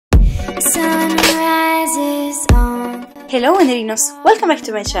sun rises on. Hello Wanderinos, welcome back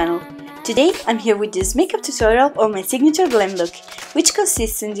to my channel. Today I'm here with this makeup tutorial on my signature glam look, which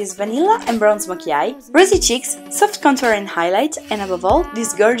consists in this vanilla and brown smokey eye, rosy cheeks, soft contour and highlight, and above all,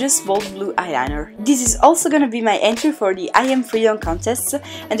 this gorgeous bold blue eyeliner. This is also gonna be my entry for the I Am Freedom contest,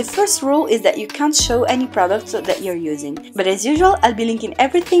 and the first rule is that you can't show any product that you're using. But as usual, I'll be linking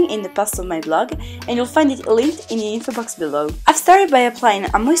everything in the post of my blog, and you'll find it linked in the info box below. I've started by applying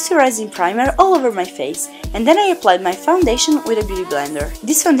a moisturizing primer all over my face, and then I applied my foundation with a beauty blender.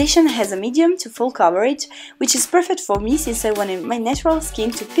 This foundation has a medium to full coverage, which is perfect for me since I wanted my natural skin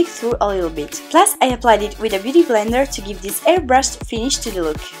to peek through a little bit. Plus, I applied it with a beauty blender to give this airbrushed finish to the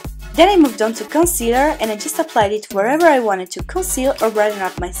look. Then I moved on to concealer, and I just applied it wherever I wanted to conceal or brighten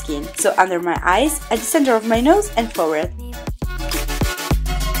up my skin, so under my eyes, at the center of my nose and forehead.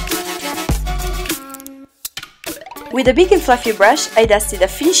 With a big and fluffy brush, I dusted a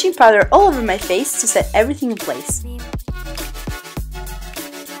finishing powder all over my face to set everything in place.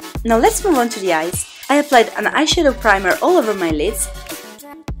 Now let's move on to the eyes. I applied an eyeshadow primer all over my lids,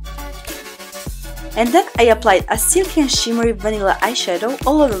 and then I applied a silky and shimmery vanilla eyeshadow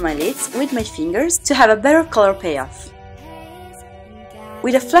all over my lids with my fingers to have a better color payoff.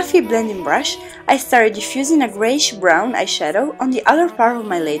 With a fluffy blending brush, I started diffusing a grayish-brown eyeshadow on the other part of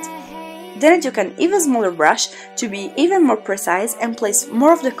my lid. Then I took an even smaller brush to be even more precise and place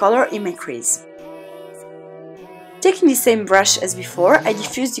more of the color in my crease. Taking the same brush as before, I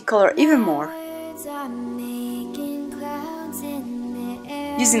diffused the color even more.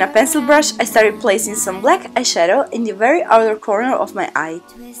 Using a pencil brush, I started placing some black eyeshadow in the very outer corner of my eye.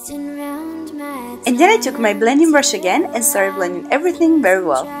 And then I took my blending brush again and started blending everything very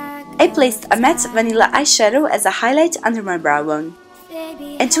well. I placed a matte vanilla eyeshadow as a highlight under my brow bone.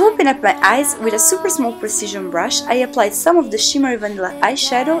 And to open up my eyes, with a super small precision brush, I applied some of the shimmery vanilla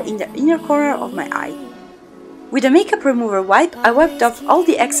eyeshadow in the inner corner of my eye. With a makeup remover wipe, I wiped off all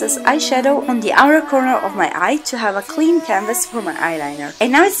the excess eyeshadow on the outer corner of my eye to have a clean canvas for my eyeliner.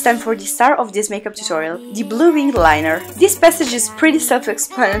 And now it's time for the star of this makeup tutorial, the blue winged liner. This passage is pretty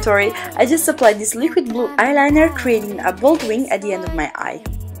self-explanatory. I just applied this liquid blue eyeliner, creating a bold wing at the end of my eye.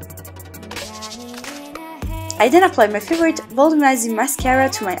 I then applied my favorite volumizing mascara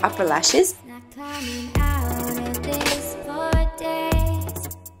to my upper lashes,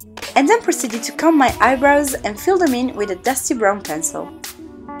 and then proceeded to comb my eyebrows and fill them in with a dusty brown pencil.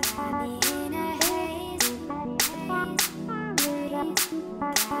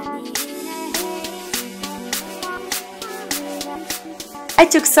 I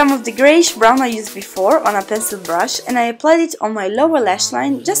took some of the greyish brown I used before on a pencil brush and I applied it on my lower lash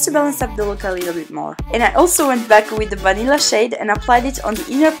line just to balance up the look a little bit more. And I also went back with the vanilla shade and applied it on the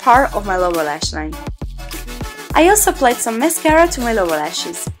inner part of my lower lash line. I also applied some mascara to my lower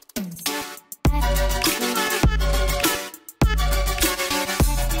lashes.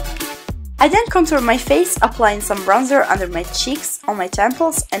 I then contoured my face, applying some bronzer under my cheeks, on my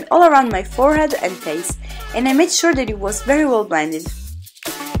temples and all around my forehead and face, and I made sure that it was very well blended.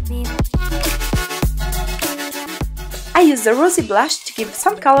 I used a rosy blush to give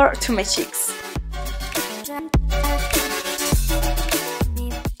some color to my cheeks.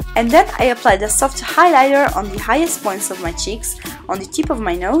 And then I applied a soft highlighter on the highest points of my cheeks, on the tip of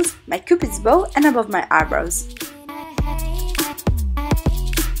my nose, my cupid's bow and above my eyebrows.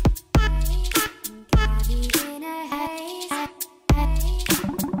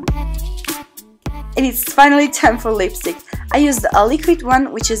 And it's finally time for lipstick. I used a liquid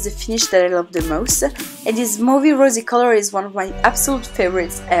one, which is the finish that I love the most, and this mauvey rosy color is one of my absolute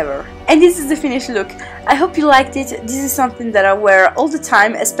favorites ever. And this is the finished look. I hope you liked it. This is something that I wear all the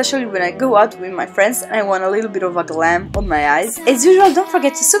time, especially when I go out with my friends and I want a little bit of a glam on my eyes. As usual, don't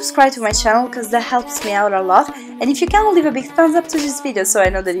forget to subscribe to my channel because that helps me out a lot, and if you can, leave a big thumbs up to this video so I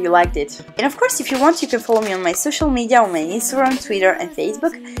know that you liked it. And of course, if you want, you can follow me on my social media, on my Instagram, Twitter and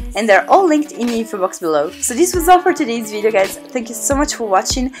Facebook, and they're all linked in the info box below. So this was all for today's video, guys. Thank you so much for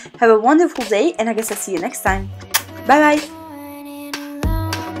watching. Have a wonderful day, and I guess I'll see you next time. Bye bye!